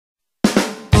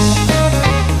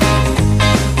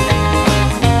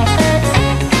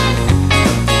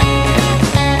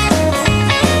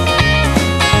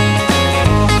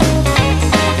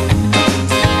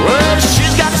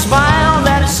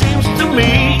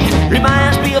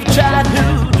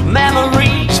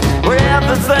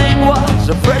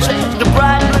so fresh as the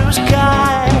bright blue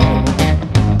sky.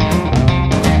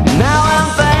 Now I'm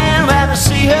fine when I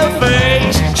see her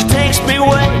face. She takes me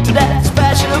away to that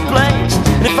special place.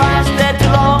 And if I stay too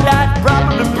long, I'd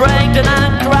probably break and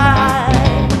I'd cry.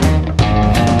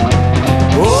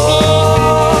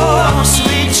 Oh,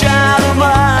 sweet child of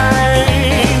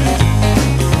mine.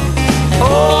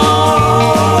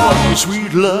 Oh,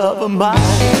 sweet love of mine.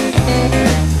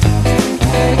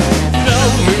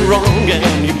 Don't be wrong,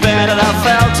 and you bet that I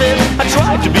felt it. I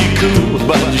tried to be cool,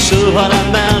 but you saw what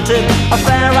I melted. I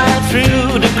fell right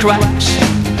through the cracks,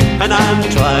 and I'm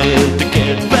trying to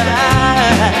get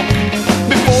back.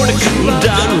 Before the cool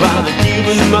down, rather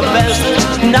giving my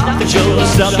bestest. Now the joke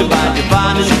is up by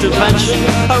divine intervention.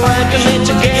 I reckon it's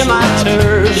again my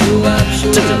turn to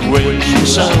win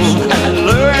some and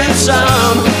learn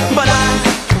some, but I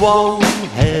won't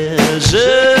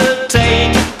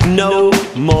hesitate no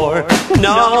more,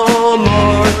 no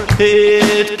more.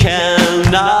 It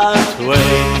cannot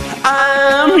wait.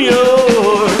 I'm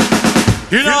yours.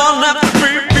 You don't have to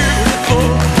be beautiful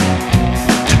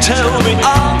to tell me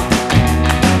all.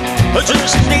 I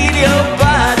just need your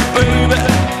body, baby,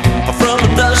 from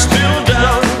dusk till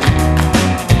dawn.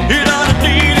 You don't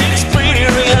need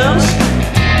experience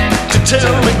to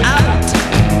tell me out.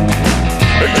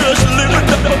 Just live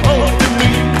it up to me.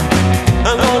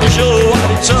 I'm gonna show what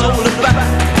it's all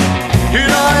about. You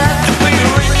don't have to be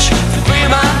rich to be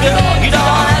my girl. You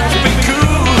don't have to be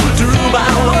cool to rule my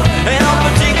world. Ain't no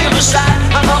particular side,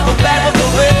 I'm not prepared for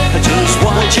it. I just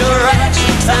want your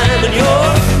action time and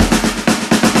your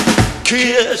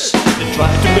kiss. They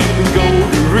tried to make me go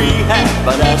to rehab,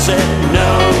 but I said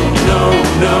no, no,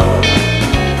 no.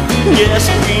 Yes,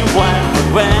 I mean why, but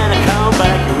when I come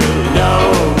back, I really no,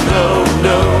 no.